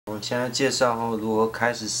我们现在介绍如何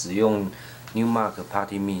开始使用 Numark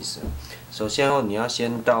PartyMix。首先你要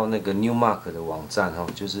先到那个 Numark 的网站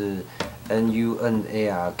就是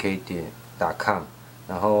numark.com，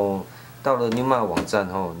 然后到了 Numark 网站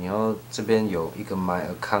你要这边有一个 My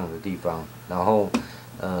Account 的地方，然后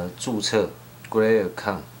注册 Create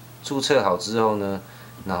Account， 注册好之后呢，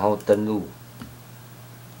然后登录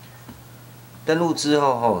之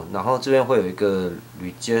后然后这边会有一个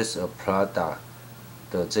Register a Product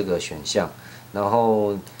的这个选项，然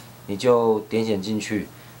后你就点选进去，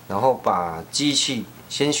然后把机器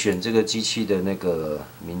先选这个机器的那个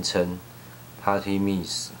名称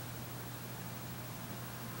PartyMix，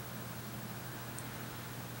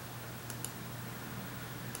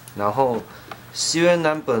 然后 Serial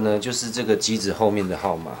Number 呢就是这个机子后面的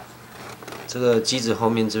号码。这个机子后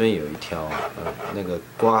面这边有一条那个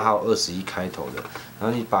挂号21开头的，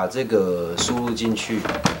然后你把这个输入进去，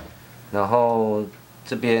然后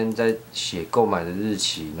这边再写购买的日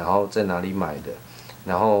期，然后在哪里买的，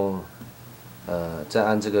然后再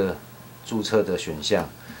按这个注册的选项。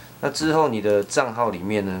那之后你的账号里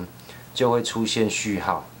面呢就会出现序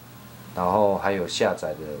号，然后还有下载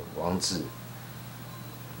的网址。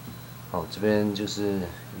这边就是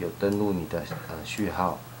有登录你的序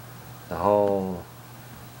号。然后，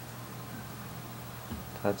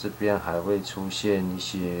它这边还会出现一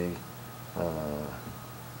些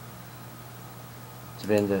这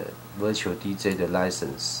边的 Virtual DJ 的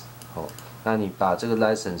license， 那你把这个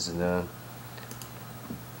license 呢，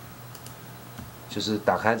就是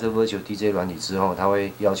打开这个 Virtual DJ 软体之后，它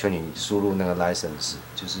会要求你输入那个 license，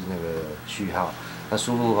 就是那个序号。那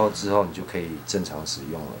输入后之后，你就可以正常使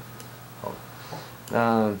用了。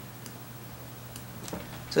那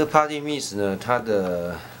这个 PartyMix 呢，它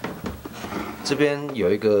的这边有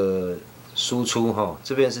一个输出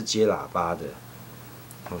这边是接喇叭的，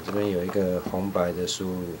这边有一个红白的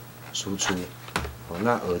输出，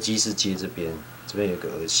那耳机是接这边有一个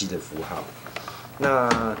耳机的符号。那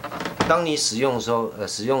当你使用的时候，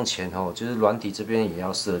使用前就是软体这边也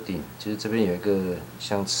要设定，就是这边有一个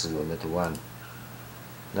像齿轮的图案，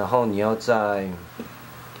然后你要在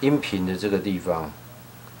音频的这个地方。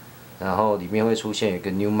然后里面会出现一个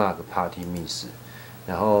Numark PartyMix，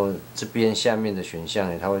 然后这边下面的选项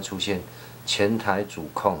呢，它会出现前台主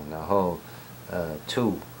控，然后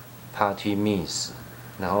to PartyMix，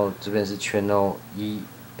 然后这边是 Channel 1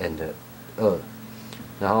 and 2，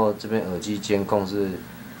然后这边耳机监控是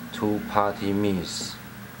to PartyMix，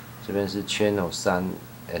 这边是 Channel 3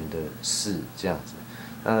 and 4这样子。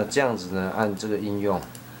那这样子呢，按这个应用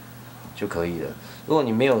就可以了。如果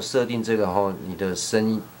你没有设定这个你的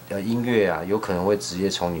音乐有可能会直接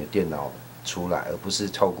从你的电脑出来，而不是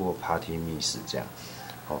透过 PartyMix 这样。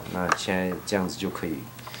那现在这样子就可以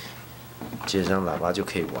接上喇叭就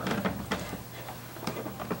可以玩了。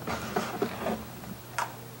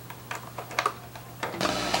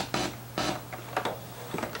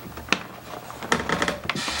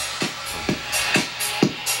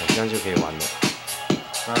这样就可以玩了。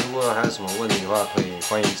那如果还有什么问题的话，可以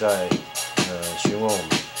欢迎在询问我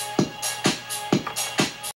们。